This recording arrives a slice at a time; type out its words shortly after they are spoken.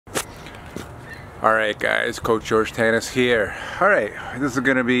Alright guys, Coach George Tsanis here. Alright, this is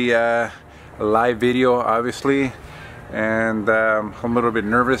going to be a live video obviously, and I'm a little bit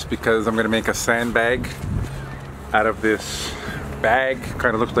nervous because I'm going to make a sandbag out of this bag.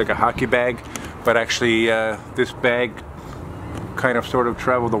 Kind of looks like a hockey bag, but actually this bag kind of sort of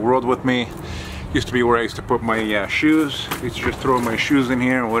traveled the world with me. Used to be where I used to put my shoes. I used to just throw my shoes in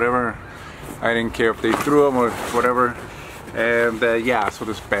here or whatever. I didn't care if they threw them or whatever. And yeah, so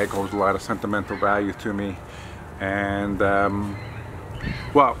this bag holds a lot of sentimental value to me. And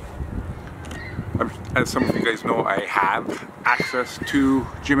well, as some of you guys know, I have access to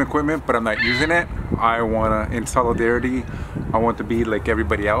gym equipment, but I'm not using it. I want to, in solidarity, I want to be like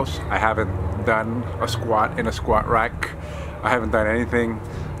everybody else. I haven't done a squat in a squat rack. I haven't done anything.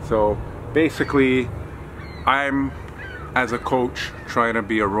 So basically, I'm, as a coach, trying to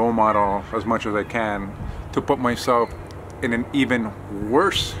be a role model as much as I can to put myself in an even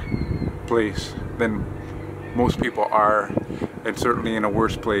worse place than most people are, and certainly in a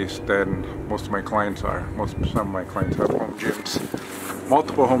worse place than most of my clients are. Some of my clients have home gyms,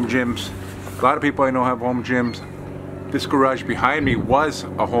 multiple home gyms. A lot of people I know have home gyms. This garage behind me was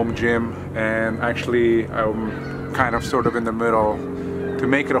a home gym, and actually I'm kind of sort of in the middle to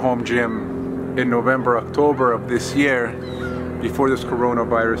make it a home gym in November, October of this year, before this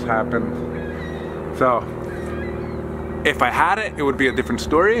coronavirus happened. So if I had it, it would be a different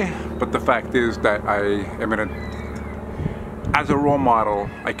story, but the fact is that I am as a role model,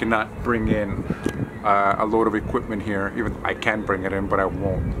 I cannot bring in a load of equipment here. Even I can bring it in, but I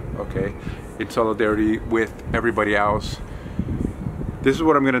won't, okay? In solidarity with everybody else. This is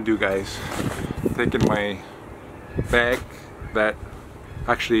what I'm gonna do, guys. Taking my bag that,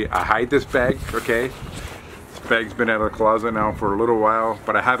 actually I hide this bag, okay? Bag's been out of the closet now for a little while,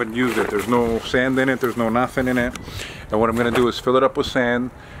 but I haven't used it. There's no sand in it, there's no nothing in it. And what I'm gonna do is fill it up with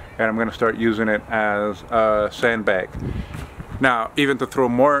sand, and I'm gonna start using it as a sandbag. Now, even to throw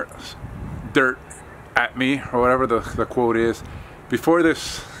more dirt at me, or whatever the quote is, before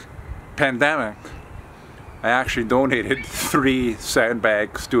this pandemic, I actually donated 3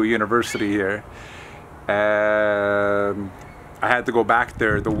 sandbags to a university here. I had to go back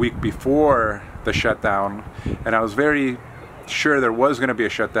there the week before the shutdown, and I was very sure there was going to be a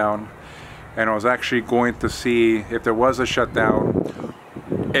shutdown, and I was actually going to see if there was a shutdown,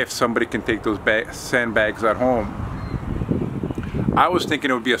 if somebody can take those sandbags at home. I was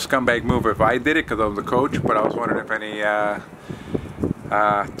thinking it would be a scumbag move if I did it because I was the coach, but I was wondering if any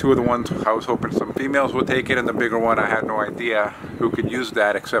 2 of the ones I was hoping some females would take it, and the bigger one I had no idea who could use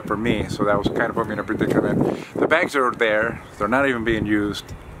that except for me, so that was kind of put me in a predicament. The bags are there, they're not even being used,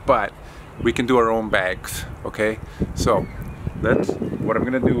 but we can do our own bags, okay? So what I'm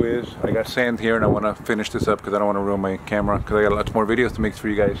gonna do is, I got sand here and I want to finish this up because I don't want to ruin my camera, because I got lots more videos to make for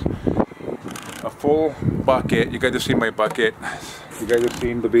you guys. A full bucket. You guys have seen my bucket. You guys have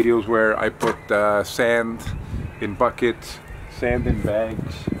seen the videos where I put sand in buckets, sand in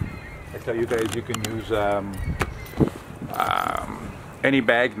bags. I tell you guys, you can use any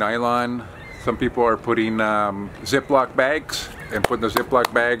bag, nylon. Some people are putting Ziploc bags and putting the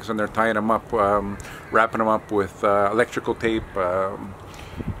Ziploc bags, and they're tying them up, wrapping them up with electrical tape, that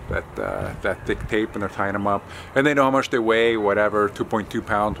thick tape, and they're tying them up. And they know how much they weigh, whatever, 2.2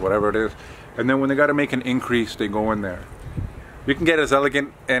 pounds, whatever it is. And then when they got to make an increase, they go in there. You can get as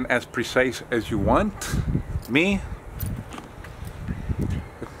elegant and as precise as you want. Me,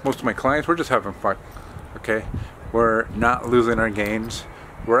 most of my clients, we're just having fun, okay? We're not losing our gains.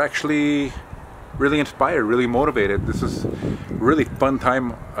 We're actually really inspired, really motivated. This is a really fun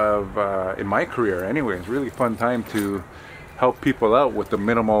time of in my career anyways, really fun time to help people out with the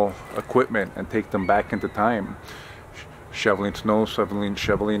minimal equipment and take them back into time. Shoveling snow, shoveling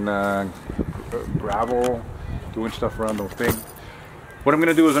gravel, doing stuff around those things. What I'm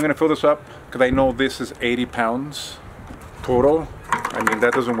gonna do is I'm gonna fill this up, because I know this is 80 pounds total. I mean,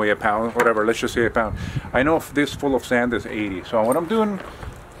 that doesn't weigh a pound, whatever, let's just say a pound. I know if this full of sand is 80. So what I'm doing,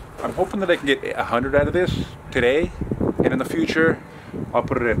 I'm hoping that I can get 100 out of this today, and in the future, I'll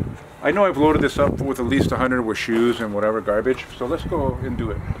put it in. I know I've loaded this up with at least 100 with shoes and whatever garbage, so let's go and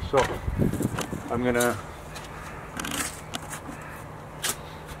do it. So, I'm gonna...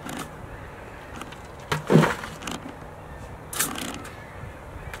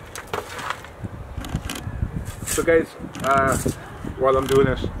 So guys, while I'm doing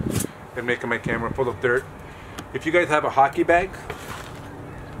this and making my camera full of dirt, if you guys have a hockey bag,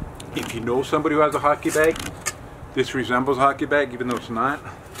 if you know somebody who has a hockey bag, this resembles a hockey bag even though it's not,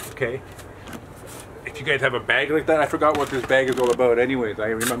 okay? If you guys have a bag like that, I forgot what this bag is all about anyways. I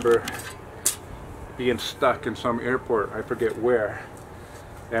remember being stuck in some airport, I forget where,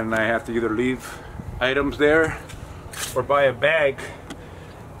 and I have to either leave items there or buy a bag.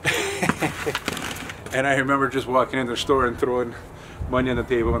 And I remember just walking in the store and throwing money on the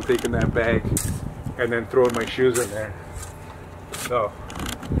table and taking that bag and then throwing my shoes in there. So,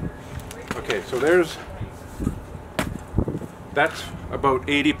 okay, so that's about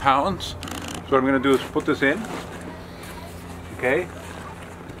 80 pounds. So what I'm gonna do is put this in, okay?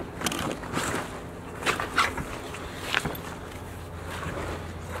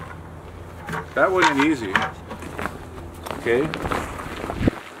 That wasn't easy, okay?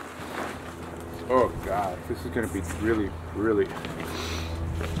 Oh God, this is gonna be really, really.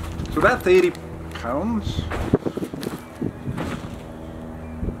 So that's 80 pounds.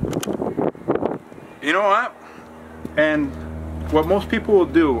 You know what? And what most people will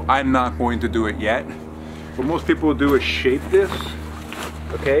do, I'm not going to do it yet. What most people will do is shape this,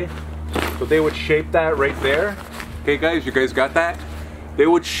 okay? So they would shape that right there. Okay guys, you guys got that? They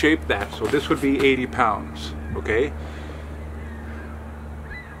would shape that, so this would be 80 pounds, okay?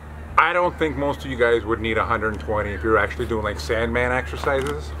 I don't think most of you guys would need 120 if you're actually doing like Sandman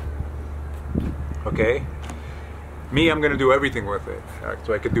exercises, okay? Me, I'm gonna do everything with it,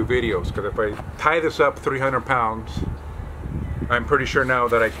 so I could do videos, because if I tie this up 300 pounds, I'm pretty sure now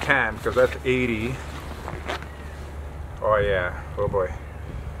that I can, because that's 80. Oh yeah, oh boy,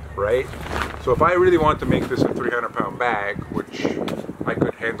 right? So if I really want to make this a 300-pound bag, which I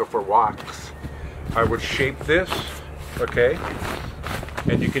could handle for walks, I would shape this, okay?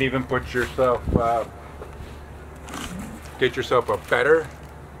 And you can even put yourself, get yourself a better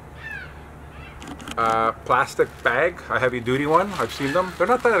plastic bag, a heavy duty one. I've seen them. They're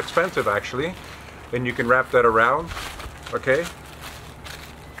not that expensive actually. And you can wrap that around, okay?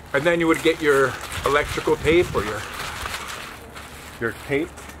 And then you would get your electrical tape or your tape,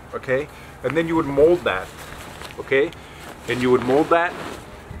 okay? And then you would mold that, okay? And you would mold that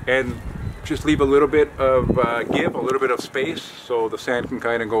and just leave a little bit of give, a little bit of space so the sand can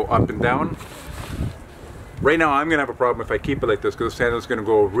kind of go up and down. Right now I'm gonna have a problem if I keep it like this because the sand is gonna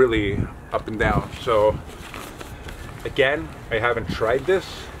go really up and down. So again, I haven't tried this,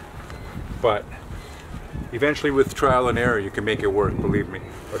 but eventually with trial and error you can make it work, believe me,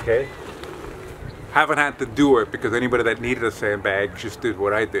 okay? Haven't had to do it because anybody that needed a sandbag just did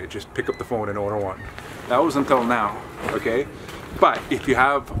what I did, just pick up the phone and order one. That was until now, okay? But if you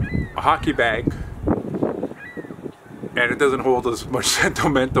have a hockey bag and it doesn't hold as much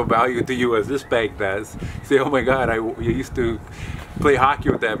sentimental value to you as this bag does, you say, oh my God, I used to play hockey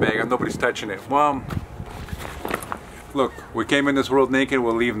with that bag and nobody's touching it. Well, look, we came in this world naked,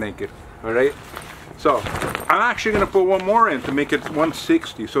 we'll leave naked, all right? So, I'm actually gonna put one more in to make it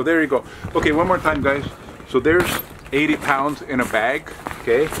 160. So there you go. Okay, one more time, guys. So there's 80 pounds in a bag,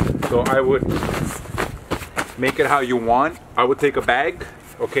 okay? So I would make it how you want. I would take a bag,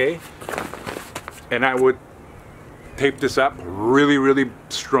 okay? And I would tape this up really, really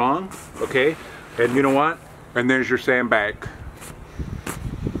strong, okay? And you know what? And there's your sandbag,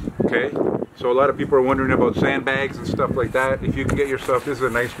 okay? So a lot of people are wondering about sandbags and stuff like that. If you can get yourself, this is a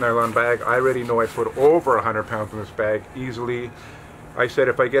nice nylon bag. I already know I put over 100 pounds in this bag easily. I said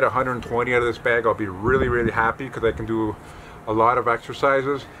if I get 120 out of this bag, I'll be really, really happy because I can do a lot of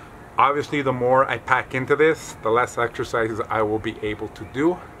exercises. Obviously, the more I pack into this, the less exercises I will be able to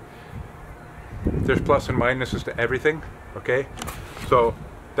do. There's plus and minuses to everything, okay? So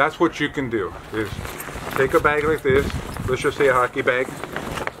that's what you can do, is take a bag like this. Let's just say a hockey bag.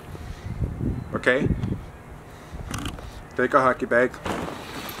 Okay, take a hockey bag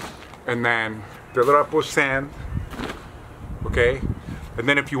and then fill it up with sand, okay? And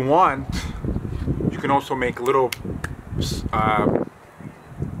then if you want, you can also make little,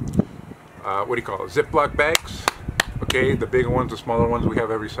 what do you call it, Ziploc bags, okay? The bigger ones, the smaller ones, we have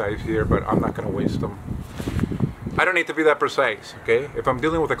every size here, but I'm not gonna waste them. I don't need to be that precise, okay? If I'm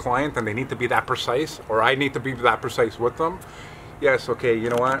dealing with a client and they need to be that precise, or I need to be that precise with them, yes, okay, you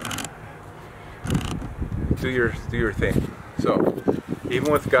know what? Do your thing. So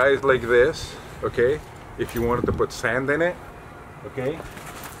even with guys like this, okay, if you wanted to put sand in it, okay,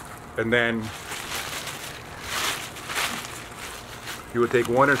 and then you would take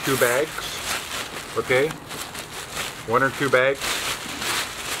 1 or 2 bags, okay, 1 or 2 bags,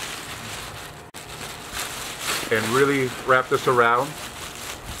 and really wrap this around,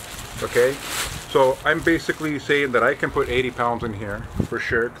 okay? So I'm basically saying that I can put 80 pounds in here for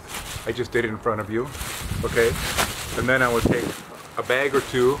sure. I just did it in front of you, okay? And then I would take a bag or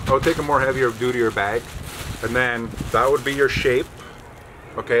two. I would take a more heavier, dutier bag, and then that would be your shape,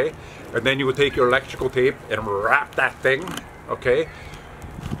 okay? And then you would take your electrical tape and wrap that thing, okay?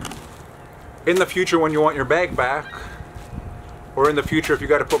 In the future, when you want your bag back, or in the future if you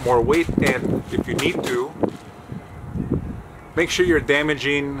got to put more weight in, if you need to, make sure you're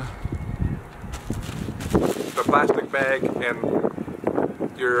damaging the plastic bag and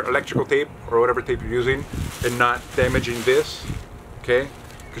your electrical tape or whatever tape you're using, and not damaging this, okay?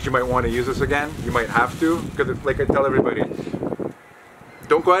 Because you might want to use this again. You might have to, because like I tell everybody,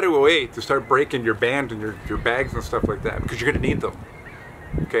 don't go out of your way to start breaking your band and your bags and stuff like that, because you're going to need them,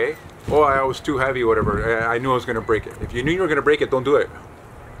 okay? Oh, I was too heavy, whatever. I knew I was going to break it. If you knew you were going to break it, don't do it,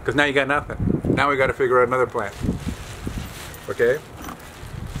 because now you got nothing. Now we got to figure out another plan, okay?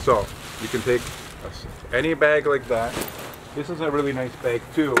 So you can take any bag like that. This is a really nice bag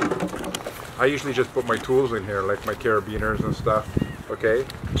too. I usually just put my tools in here, like my carabiners and stuff, okay?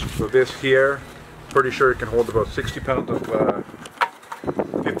 So this here, pretty sure it can hold about 60 pounds of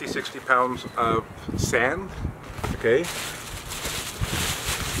 50, 60 pounds of sand, okay?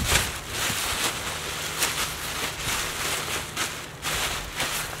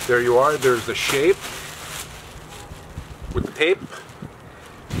 There you are, there's the shape with the tape,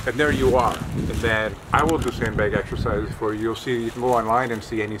 and there you are. And then I will do sandbag exercises for you. You'll see, you can go online and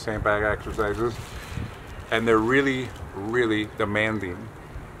see any sandbag exercises, and they're really, really demanding,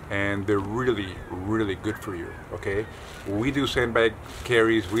 and they're really, really good for you, okay? We do sandbag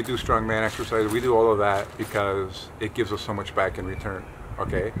carries, we do strongman exercises, we do all of that because it gives us so much back in return,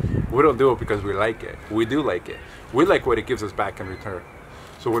 okay? We don't do it because we like it. We do like it. We like what it gives us back in return.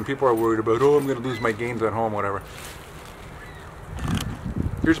 So when people are worried about, oh, I'm gonna lose my gains at home, whatever,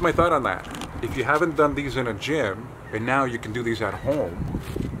 here's my thought on that. If you haven't done these in a gym, and now you can do these at home,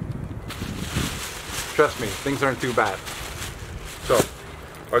 trust me, things aren't too bad. So,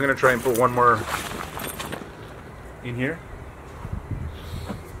 I'm gonna try and put one more in here.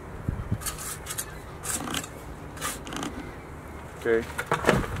 Okay.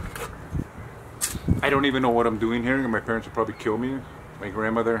 I don't even know what I'm doing here, and my parents would probably kill me. My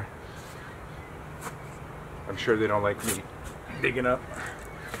grandmother, I'm sure they don't like me digging up.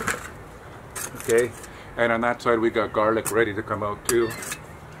 Okay, and on that side we got garlic ready to come out too.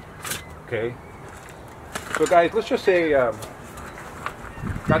 Okay, so guys, let's just say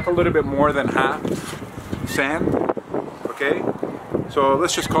that's a little bit more than half sand. Okay, so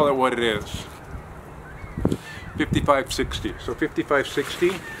let's just call it what it is. 5560. So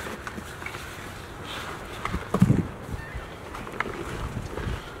 5560.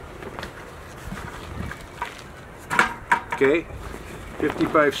 Okay,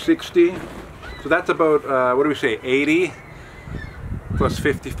 5560. So that's about, what do we say, 80 plus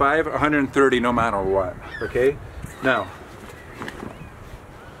 55, 130 no matter what, okay? Now,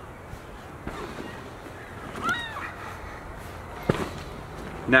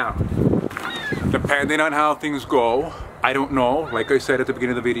 depending on how things go, I don't know, like I said at the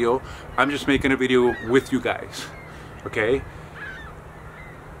beginning of the video, I'm just making a video with you guys, okay?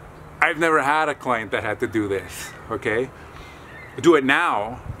 I've never had a client that had to do this, okay? Do it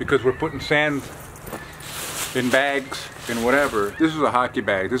now because we're putting sand in bags and whatever. This is a hockey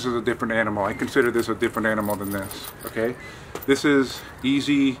bag. This is a different animal. I consider this a different animal than this, okay? This is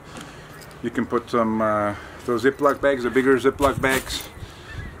easy. You can put some those Ziploc bags, the bigger Ziploc bags,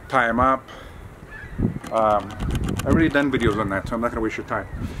 tie them up. I've already done videos on that, so I'm not gonna waste your time.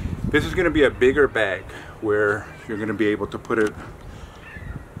 This is gonna be a bigger bag where you're gonna be able to put it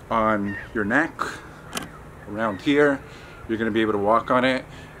on your neck, around here. You're going to be able to walk on it.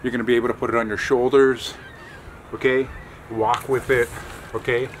 You're going to be able to put it on your shoulders, okay? Walk with it,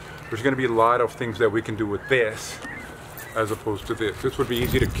 okay? There's going to be a lot of things that we can do with this as opposed to this. This would be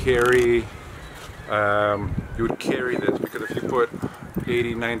easy to carry. You would carry this because if you put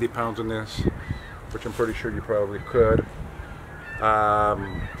 80, 90 pounds in this, which I'm pretty sure you probably could.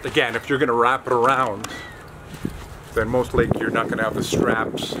 Again, if you're going to wrap it around, then most likely you're not going to have the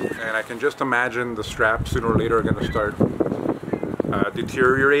straps, and I can just imagine the straps sooner or later are going to start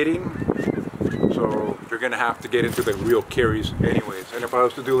deteriorating, so you're going to have to get into the real carries anyways. And if I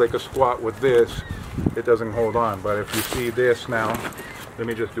was to do like a squat with this, it doesn't hold on, but if you see this now, let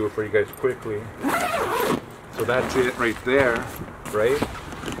me just do it for you guys quickly. So that's it right there, right?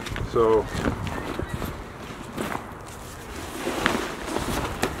 So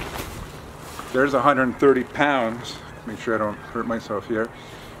there's 130 pounds. Make sure I don't hurt myself here.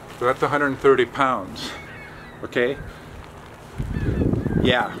 So that's 130 pounds. Okay?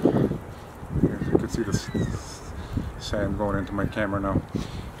 Yeah. You can see the sand going into my camera now.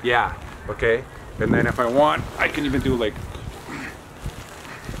 Yeah. Okay? And then if I want, I can even do like,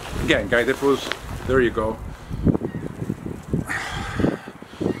 again, guys, if it was, there you go.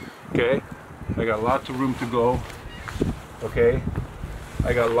 Okay? I got lots of room to go. Okay?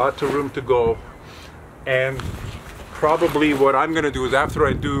 I got lots of room to go, and probably what I'm gonna do is after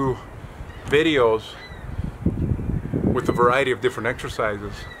I do videos with a variety of different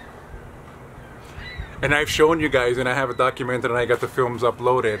exercises, and I've shown you guys and I have it documented and I got the films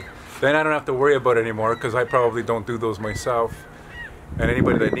uploaded, then I don't have to worry about it anymore, because I probably don't do those myself, and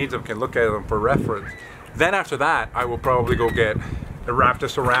anybody that needs them can look at them for reference. Then after that, I will probably go get and wrap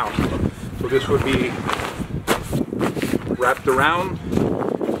this around. So this would be wrapped around,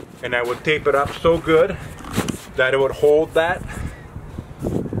 and I would tape it up so good that it would hold that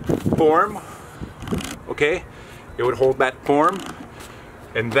form, okay? It would hold that form,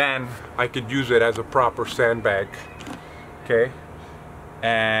 and then I could use it as a proper sandbag, okay?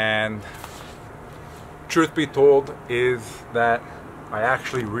 And truth be told is that I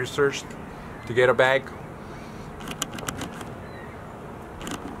actually researched to get a bag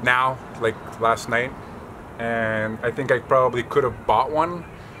now, like last night, and I think I probably could have bought one,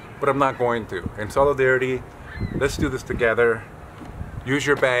 but I'm not going to. In solidarity, let's do this together. Use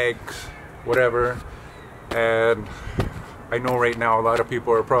your bags, whatever. And I know right now a lot of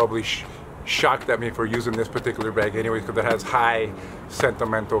people are probably shocked at me for using this particular bag anyways, because it has high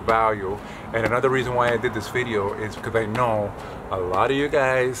sentimental value. And another reason why I did this video is because I know a lot of you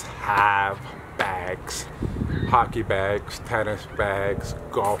guys have bags, hockey bags, tennis bags,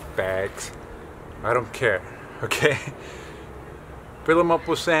 golf bags. I don't care, okay? Fill them up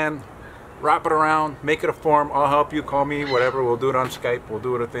with sand, wrap it around, make it a form. I'll help you, call me, whatever. We'll do it on Skype, we'll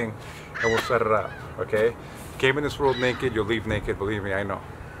do it a thing, and we'll set it up, okay? Came in this world naked, you'll leave naked, believe me, I know.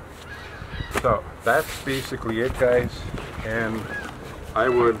 So that's basically it, guys. And I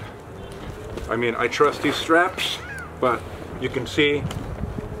trust these straps, but you can see.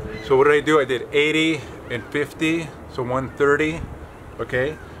 So what did I do? I did 80 and 50, so 130,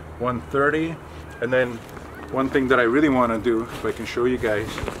 okay? 130, and then one thing that I really want to do, if I can show you guys,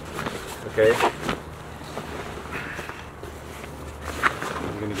 okay?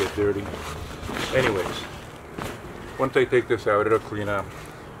 I'm gonna get dirty. Anyways, once I take this out, it'll clean up.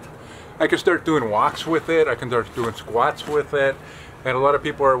 I can start doing walks with it, I can start doing squats with it, and a lot of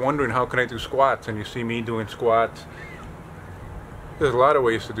people are wondering how can I do squats, and you see me doing squats. There's a lot of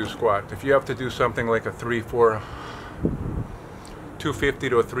ways to do squats. If you have to do something like a 250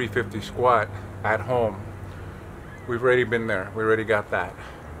 to a 350 squat at home, we've already been there, we already got that,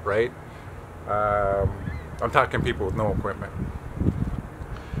 right? I'm talking people with no equipment.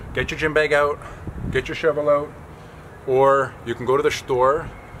 Get your gym bag out, get your shovel out, or you can go to the store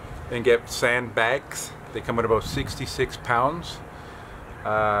and get sandbags. They come in about 66 pounds.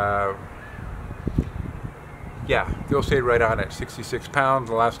 Yeah, they'll say right on it, 66 pounds.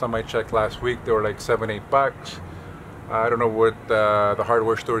 The last time I checked last week, they were like $7-8. I don't know what the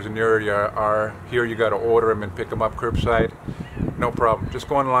hardware stores in your area are. Here you gotta order them and pick them up curbside. No problem, just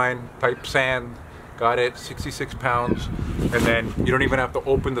go online, type sand, got it, 66 pounds. And then you don't even have to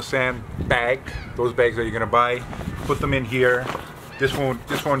open the sand bag, those bags that you're gonna buy. Put them in here. This one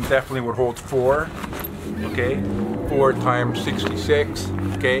definitely would hold 4, okay? 4 times 66,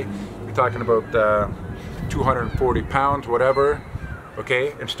 okay? You're talking about 240 pounds, whatever,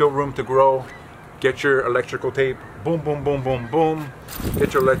 okay? And still room to grow. Get your electrical tape, boom, boom, boom, boom, boom.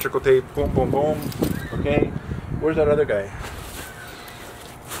 Get your electrical tape, boom, boom, boom, okay? Where's that other guy?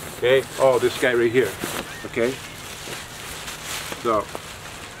 Okay, oh, this guy right here, okay? So,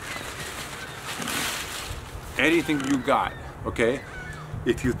 anything you got, okay?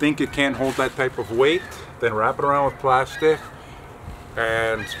 If you think it can't hold that type of weight, then wrap it around with plastic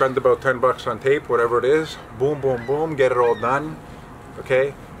and spend about 10 bucks on tape, whatever it is. Boom, boom, boom, get it all done,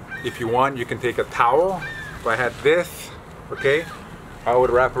 okay? If you want, you can take a towel. If I had this, okay, I would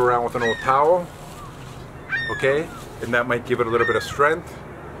wrap it around with an old towel, okay? And that might give it a little bit of strength.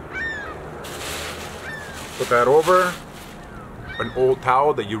 Put that over an old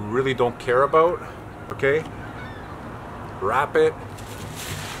towel that you really don't care about, okay? Wrap it,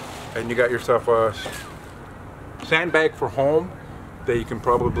 and you got yourself a sandbag for home that you can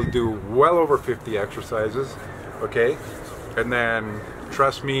probably do well over 50 exercises, okay? And then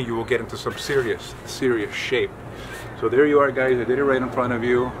trust me, you will get into some serious shape. So there you are, guys. I did it right in front of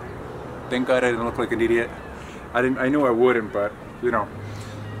you. Thank God I didn't look like an idiot. I knew I wouldn't, but you know,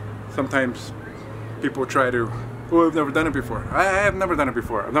 sometimes people try to, oh, I've never done it before. I have never done it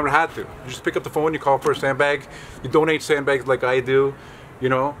before. I've never had to. You just pick up the phone, you call for a sandbag, you donate sandbags like I do, you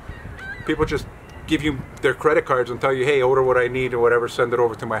know. People just give you their credit cards and tell you, hey, order what I need or whatever, send it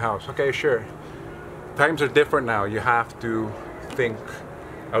over to my house. Okay, sure. Times are different now. You have to think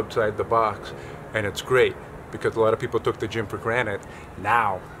outside the box, and it's great because a lot of people took the gym for granted.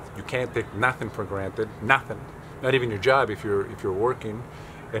 Now you can't take nothing for granted, nothing, not even your job if you're working.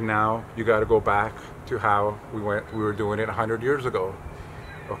 and now you got to go back to how we were doing it 100 years ago.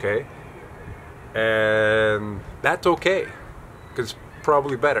 Okay, and that's okay, because it's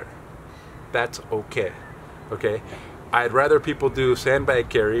probably better. That's okay. Okay, I'd rather people do sandbag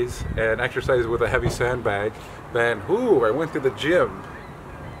carries and exercise with a heavy sandbag than, ooh, I went to the gym.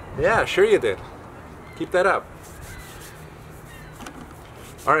 Yeah, sure you did. Keep that up.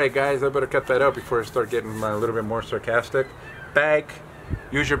 Alright guys, I better cut that out before I start getting a little bit more sarcastic. Bag,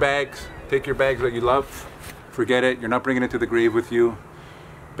 use your bags. Take your bags that you love. Forget it, you're not bringing it to the grave with you.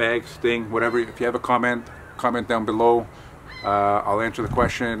 Bags, thing, whatever. If you have a comment down below. I'll answer the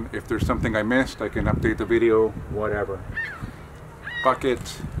question. If there's something I missed, I can update the video, whatever.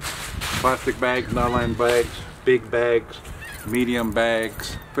 Buckets, plastic bags, nylon bags, big bags, medium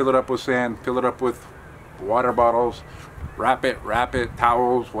bags. Fill it up with sand, fill it up with water bottles, wrap it,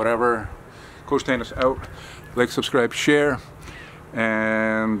 towels, whatever. Coach Tsanis out. Like, subscribe, share,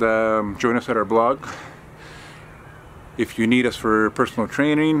 and join us at our blog. If you need us for personal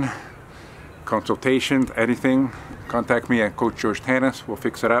training, consultations, anything, contact me at Coach George Tsanis. We'll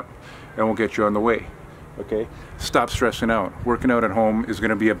fix it up and we'll get you on the way. Okay? Stop stressing out. Working out at home is going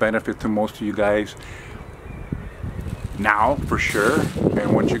to be a benefit to most of you guys now, for sure.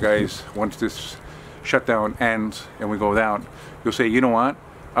 And once this shutdown ends and we go down, you'll say, you know what?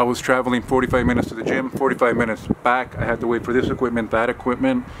 I was traveling 45 minutes to the gym, 45 minutes back. I had to wait for this equipment, that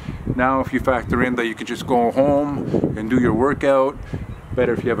equipment. Now, if you factor in that you can just go home and do your workout,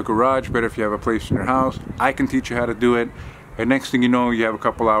 better if you have a garage, better if you have a place in your house. I can teach you how to do it. And next thing you know, you have a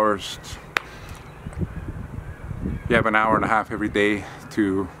couple hours. You have an hour and a half every day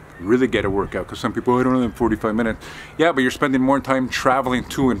to really get a workout. Because some people, I don't have 45 minutes. Yeah, but you're spending more time traveling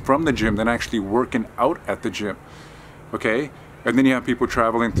to and from the gym than actually working out at the gym. Okay? And then you have people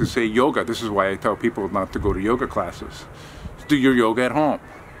traveling to, say, yoga. This is why I tell people not to go to yoga classes. Do your yoga at home.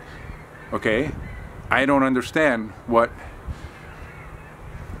 Okay? I don't understand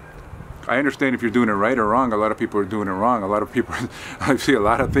I understand if you're doing it right or wrong. A lot of people are doing it wrong. A lot of people, I see a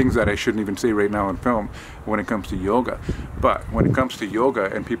lot of things that I shouldn't even say right now in film when it comes to yoga. But when it comes to yoga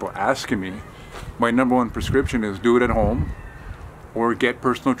and people asking me, my #1 prescription is do it at home or get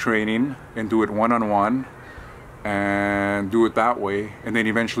personal training and do it one-on-one and do it that way, and then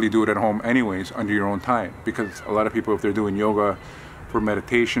eventually do it at home anyways under your own time. Because a lot of people, if they're doing yoga for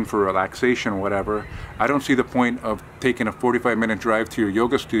meditation, for relaxation, whatever, I don't see the point of taking a 45-minute drive to your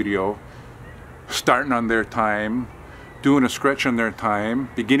yoga studio, starting on their time, doing a stretch on their time,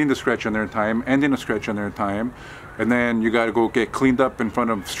 beginning the stretch on their time, ending a stretch on their time, and then you got to go get cleaned up in front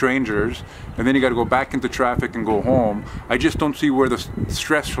of strangers, and then you got to go back into traffic and go home. I just don't see where the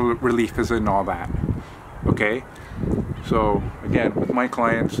stress relief is in all that. Okay? So again, with my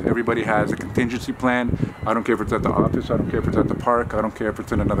clients, everybody has a contingency plan. I don't care if it's at the office, I don't care if it's at the park, I don't care if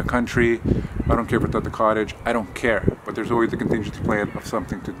it's in another country, I don't care if it's at the cottage, I don't care. But there's always a contingency plan of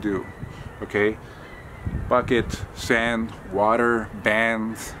something to do. Okay? Bucket, sand, water,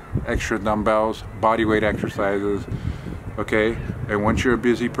 bands, extra dumbbells, body weight exercises. Okay? And once you're a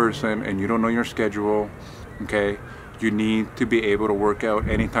busy person and you don't know your schedule, okay, you need to be able to work out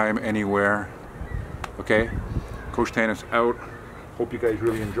anytime, anywhere. Okay? Coach Tsanis out. Hope you guys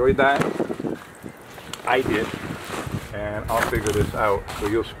really enjoyed that. I did. And I'll figure this out.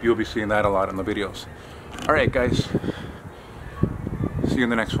 So you'll be seeing that a lot in the videos. Alright guys. See you in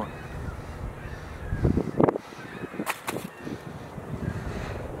the next one.